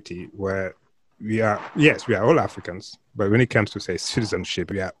unity where we are all Africans, but when it comes to, say,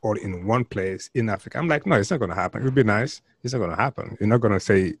 citizenship, we are all in one place in Africa. I'm like, no, it's not going to happen. It would be nice. It's not going to happen. You're not going to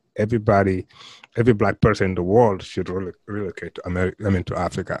say every black person in the world should relocate to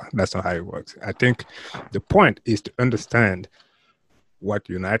Africa. That's not how it works. I think the point is to understand what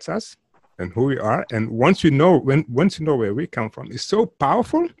unites us and who we are. And once you know where we come from, it's so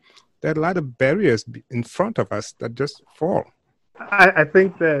powerful. There are a lot of barriers in front of us that just fall. I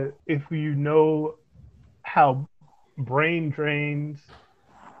think that if you know how brain drains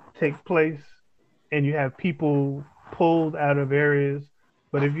take place and you have people pulled out of areas,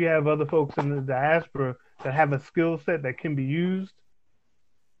 but if you have other folks in the diaspora that have a skill set that can be used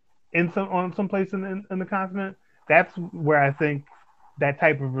on some place in the continent, that's where I think that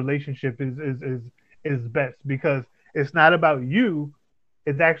type of relationship is best, because it's not about you.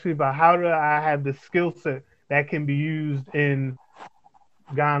 It's actually about how do I have the skill set that can be used in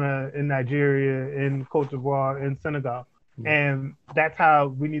Ghana, in Nigeria, in Cote d'Ivoire, in Senegal. And that's how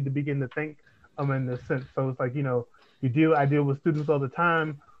we need to begin to think in this sense. So it's like, I deal with students all the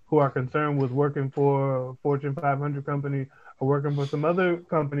time who are concerned with working for a Fortune 500 company or working for some other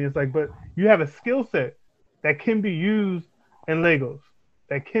company. It's like, but you have a skill set that can be used in Lagos,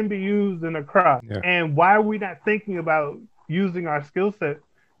 that can be used in Accra. Yeah. And why are we not thinking about using our skill set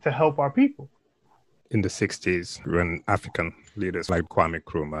to help our people? In the 60s, when African leaders like Kwame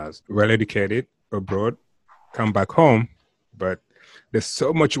Nkrumah, well-educated abroad, come back home, but there's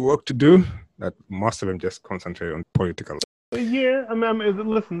so much work to do that most of them just concentrate on political. Yeah, I mean,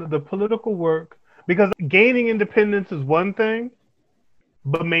 listen, the political work, because gaining independence is one thing,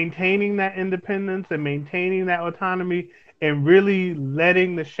 but maintaining that independence and maintaining that autonomy and really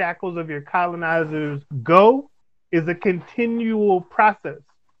letting the shackles of your colonizers go is a continual process.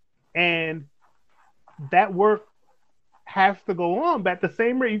 And that work has to go on, but at the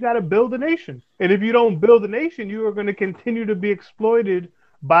same rate, you got to build a nation. And if you don't build a nation, you are going to continue to be exploited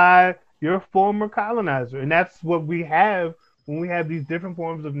by your former colonizer. And that's what we have when we have these different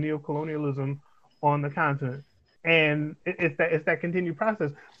forms of neocolonialism on the continent. And it's that continued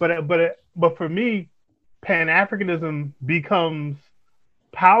process. But for me, Pan-Africanism becomes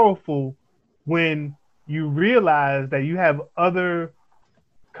powerful when you realize that you have other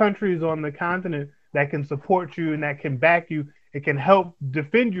countries on the continent that can support you and that can back you. It can help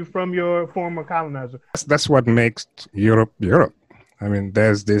defend you from your former colonizer. That's what makes Europe Europe. I mean,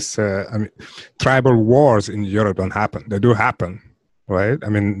 there's this, tribal wars in Europe don't happen. They do happen, right? I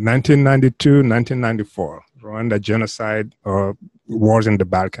mean, 1992, 1994, Rwanda genocide or wars in the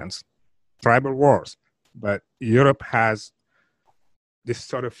Balkans. Tribal wars. But Europe has this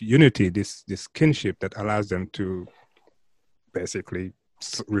sort of unity, this kinship that allows them to basically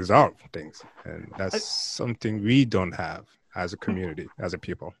resolve things. And that's something we don't have as a community, as a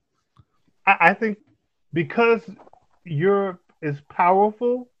people. I think because Europe is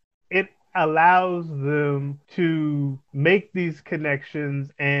powerful, it allows them to make these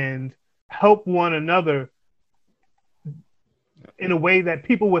connections and help one another in a way that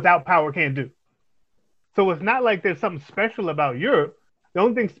people without power can't do. So it's not like there's something special about Europe. The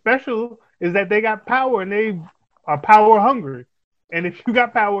only thing special is that they got power and they are power hungry. And if you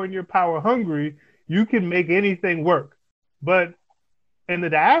got power and you're power hungry, you can make anything work. But in the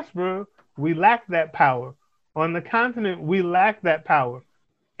diaspora, we lack that power. On the continent, we lack that power.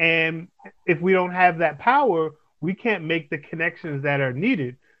 And if we don't have that power, we can't make the connections that are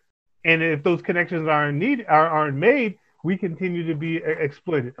needed. And if those connections aren't made, we continue to be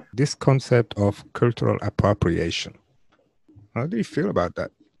exploited. This concept of cultural appropriation, how do you feel about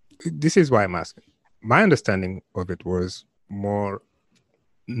that? This is why I'm asking. My understanding of it was more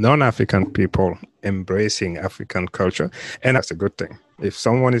non-African people embracing African culture, and that's a good thing. If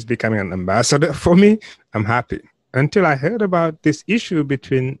someone is becoming an ambassador for me, I'm happy. Until I heard about this issue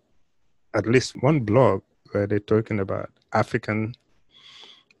between at least one blog where they're talking about African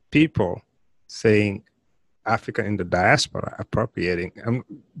people saying Africa in the diaspora appropriating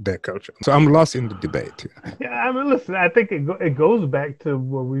their culture. So I'm lost in the debate. Yeah, I mean, listen, I think it goes back to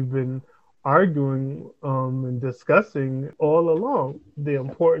what we've been arguing and discussing all along, the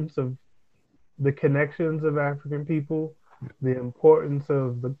importance of the connections of African people, the importance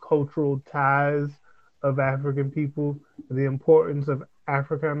of the cultural ties of African people, the importance of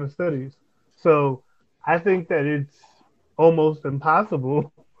Africana studies. So I think that it's almost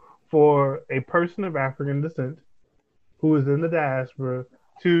impossible for a person of African descent who is in the diaspora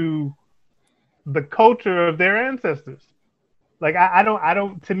to the culture of their ancestors. Like I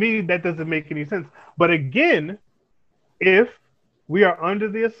don't. To me, that doesn't make any sense. But again, if we are under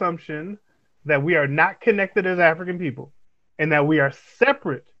the assumption that we are not connected as African people and that we are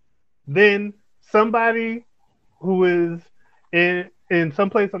separate, then somebody who is in some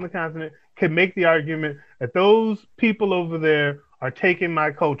place on the continent can make the argument that those people over there are taking my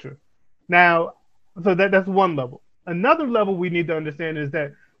culture. Now, so that's one level. Another level we need to understand is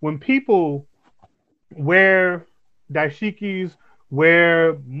that when people wear dashikis,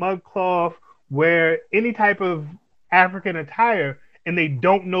 wear mudcloth, wear any type of African attire, and they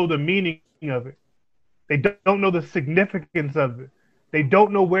don't know the meaning of it, they don't know the significance of it, they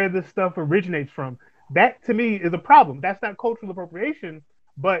don't know where this stuff originates from, that to me is a problem. That's not cultural appropriation,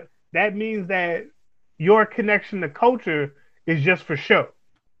 but that means that your connection to culture is just for show.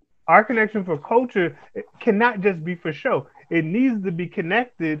 Our connection for culture cannot just be for show. It needs to be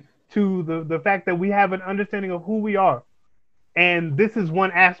connected to the fact that we have an understanding of who we are. And this is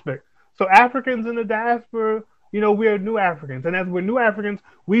one aspect. So Africans in the diaspora, we are new Africans. And as we're new Africans,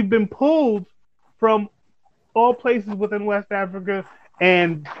 we've been pulled from all places within West Africa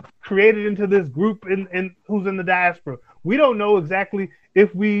and created into this group in who's in the diaspora. We don't know exactly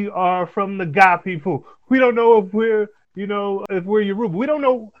if we are from the Ga people. We don't know if we're Yoruba. We don't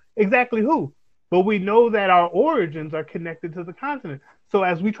know exactly who, but we know that our origins are connected to the continent. So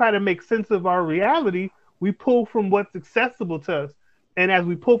as we try to make sense of our reality, we pull from what's accessible to us. And as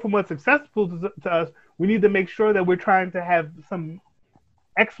we pull from what's accessible to us, we need to make sure that we're trying to have some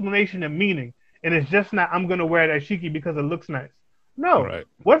explanation and meaning. And it's just not, I'm going to wear dashiki because it looks nice. No. Right.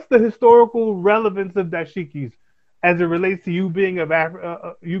 What's the historical relevance of dashikis as it relates to you being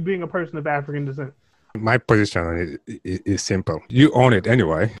a person of African descent? My position on it is simple. You own it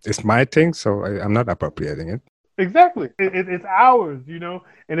anyway. It's my thing, so I'm not appropriating it. Exactly. It's ours,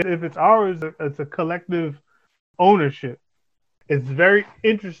 and if it's ours, it's a collective ownership. It's very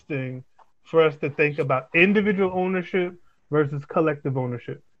interesting for us to think about individual ownership versus collective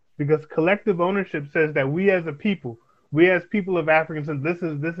ownership, because collective ownership says that we as a people, we as people of African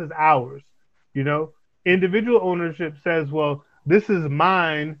descent, this is ours. Individual ownership says, well, this is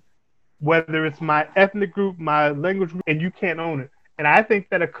mine, whether it's my ethnic group, my language group, and you can't own it. And I think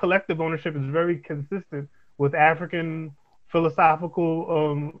that a collective ownership is very consistent with African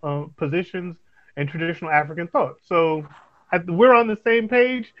philosophical positions and traditional African thought. So we're on the same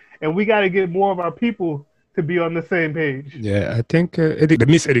page, and we got to get more of our people to be on the same page. Yeah, I think the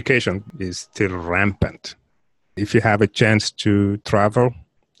miseducation is still rampant. If you have a chance to travel,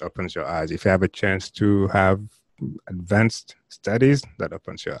 it opens your eyes. If you have a chance to have advanced studies, that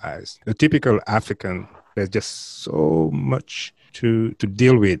opens your eyes. The typical African, there's just so much to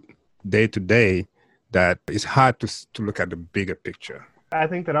deal with day to day that it's hard to look at the bigger picture. I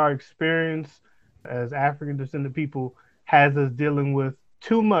think that our experience as African descended people has us dealing with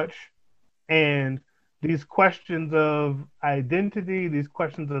too much. And these questions of identity, these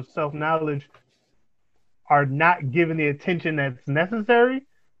questions of self-knowledge are not given the attention that's necessary.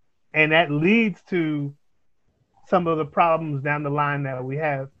 And that leads to some of the problems down the line that we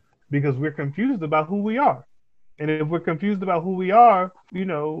have because we're confused about who we are. And if we're confused about who we are, we're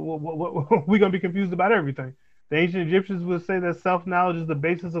going to be confused about everything. The ancient Egyptians would say that self-knowledge is the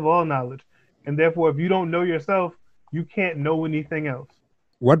basis of all knowledge. And therefore, if you don't know yourself, you can't know anything else.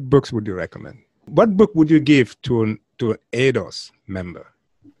 What books would you recommend? What book would you give to an ADOS member?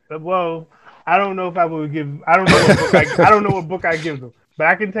 Well, I don't know if I would give. I don't know what book I don't know what book I give them. But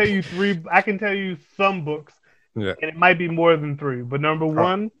I can tell you three. I can tell you some books, and it might be more than three. But number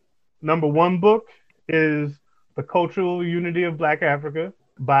one book is The Cultural Unity of Black Africa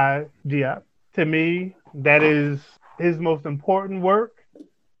by Diop. To me, that is his most important work,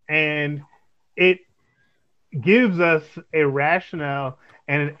 and it gives us a rationale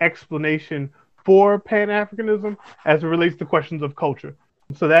and an explanation for Pan-Africanism as it relates to questions of culture.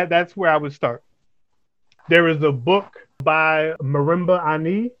 So that's where I would start. There is a book by Marimba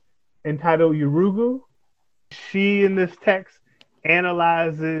Ani entitled Yurugu. She, in this text,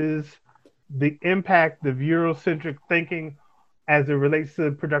 analyzes the impact of Eurocentric thinking as it relates to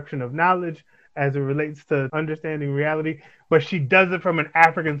the production of knowledge, as it relates to understanding reality, but she does it from an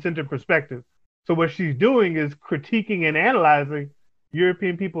African-centered perspective. So what she's doing is critiquing and analyzing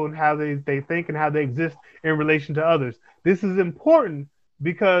European people and how they think and how they exist in relation to others. This is important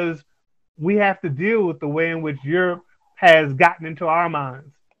because we have to deal with the way in which Europe has gotten into our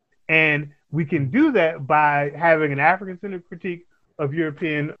minds. And we can do that by having an African-centered critique of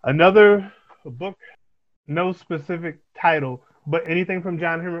European. Another book, no specific title, but anything from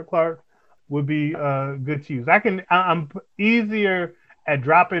John Henrik Clarke would be good to use. I'm easier at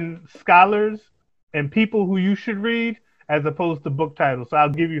dropping scholars and people who you should read as opposed to book titles. So I'll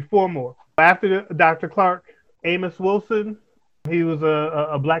give you four more. After Dr. Clarke, Amos Wilson, he was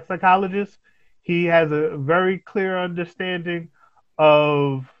a Black psychologist. He has a very clear understanding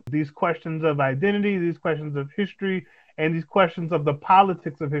of these questions of identity, these questions of history, and these questions of the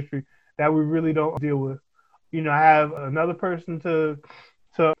politics of history that we really don't deal with. I have another person to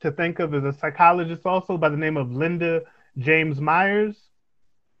think of as a psychologist also by the name of Linda James Myers.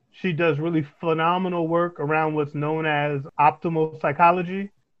 She does really phenomenal work around what's known as optimal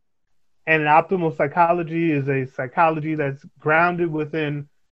psychology. And an optimal psychology is a psychology that's grounded within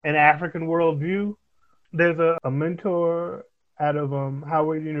an African worldview. There's a mentor out of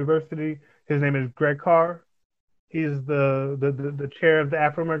Howard University. His name is Greg Carr. He's the chair of the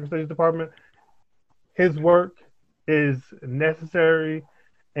African American Studies Department. His work is necessary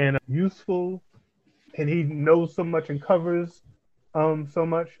and useful, and he knows so much and covers so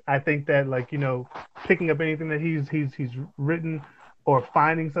much. I think that picking up anything that he's written or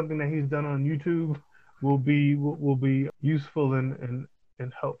finding something that he's done on YouTube will be useful and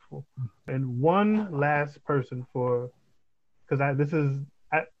helpful. And one last person because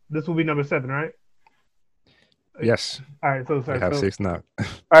this will be number 7, right? Yes. All right. So sorry. We have 6 now.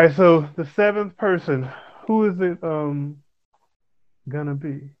 All right. So the 7th person, who is it gonna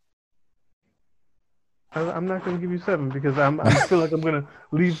be? I'm not gonna give you 7 because I feel like I'm gonna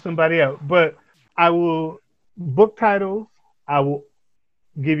leave somebody out. But I will book titles. I will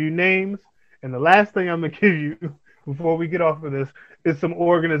give you names, and the last thing I'm gonna give you before we get off of this is some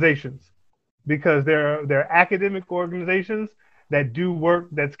organizations, because there are academic organizations that do work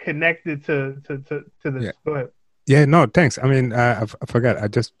that's connected to this. Yeah. Go ahead. Yeah, no, thanks. I mean, I forgot. I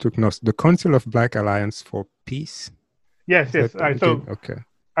just took notes. The Council of Black Alliance for Peace. Yes. All right. So okay.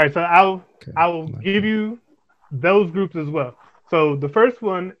 All right. So I will give you those groups as well. So the first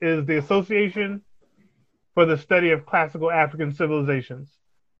one is the Association for the Study of Classical African Civilizations.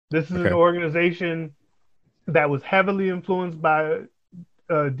 This is an organization that was heavily influenced by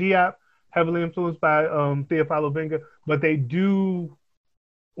Diop, heavily influenced by Theophilo Benga, but they do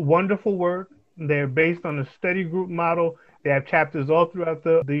wonderful work. They're based on a study group model. They have chapters all throughout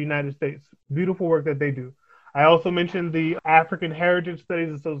the United States. Beautiful work that they do. I also mentioned the African Heritage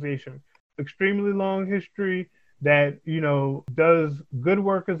Studies Association. Extremely long history that, does good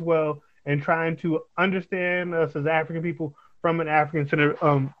work as well, and trying to understand us as African people from an African-centered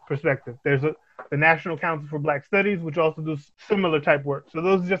perspective. There's the National Council for Black Studies, which also does similar type work. So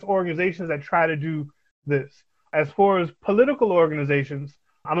those are just organizations that try to do this. As far as political organizations,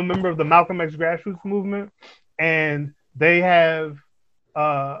 I'm a member of the Malcolm X grassroots movement, and they have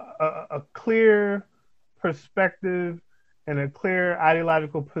a clear perspective and a clear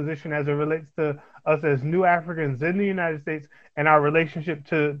ideological position as it relates to us as new Africans in the United States and our relationship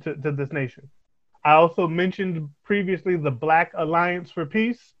to this nation. I also mentioned previously the Black Alliance for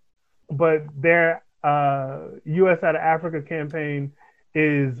Peace, but their U.S. out of Africa campaign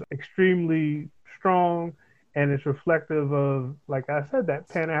is extremely strong, and it's reflective of, like I said, that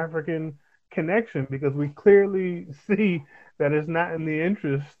Pan-African connection, because we clearly see that it's not in the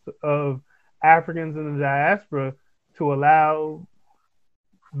interest of Africans in the diaspora to allow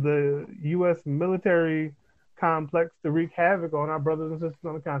the U.S. military complex to wreak havoc on our brothers and sisters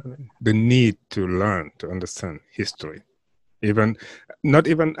on the continent. The need to learn, to understand history, not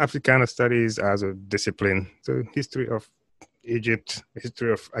even Africana studies as a discipline, the history of Egypt,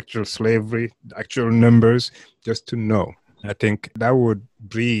 history of actual slavery, actual numbers, just to know. I think that would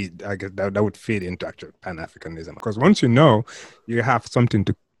breed, I guess that would feed into actual Pan-Africanism. Because once you know, you have something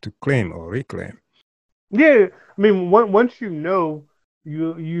to claim or reclaim. Yeah, I mean, once you know,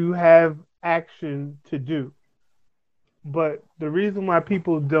 you have action to do. But the reason why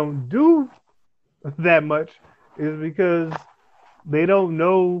people don't do that much is because they don't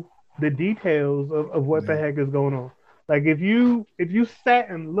know the details of what the heck is going on. Like if you sat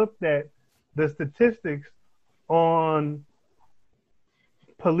and looked at the statistics on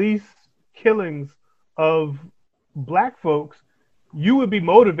police killings of Black folks, you would be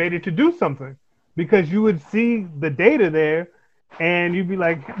motivated to do something, because you would see the data there and you'd be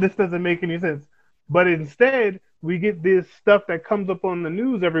like, this doesn't make any sense. But instead, we get this stuff that comes up on the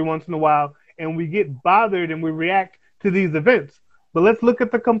news every once in a while, and we get bothered and we react to these events. But let's look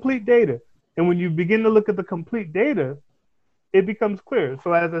at the complete data. And when you begin to look at the complete data, it becomes clear.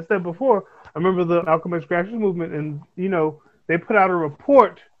 So as I said before, I remember the Malcolm X grassroots movement, and they put out a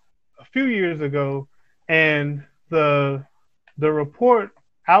report a few years ago, and the report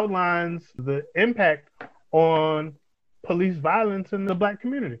outlines the impact on police violence in the Black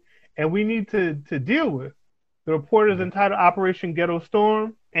community, and we need to deal with. The report is entitled Operation Ghetto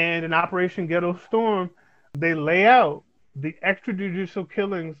Storm, and in Operation Ghetto Storm, they lay out the extrajudicial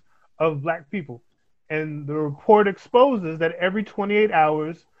killings of Black people. And the report exposes that every 28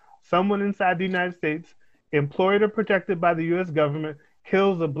 hours, someone inside the United States, employed or protected by the U.S. government,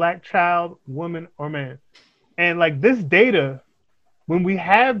 kills a Black child, woman, or man. And like this data, when we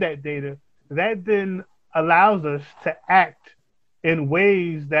have that data, that then allows us to act in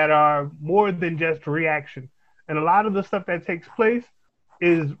ways that are more than just reaction. And a lot of the stuff that takes place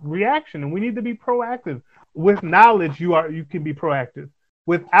is reaction, and we need to be proactive. With knowledge, you can be proactive.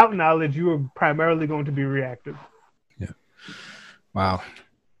 Without knowledge, you are primarily going to be reactive. Yeah. Wow.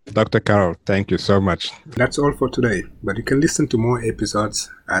 Dr. Carroll, thank you so much. That's all for today, but you can listen to more episodes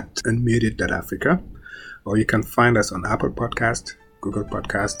at unmuted.africa, or you can find us on Apple Podcast, Google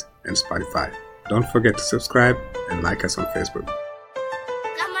Podcast, and Spotify. Don't forget to subscribe and like us on Facebook.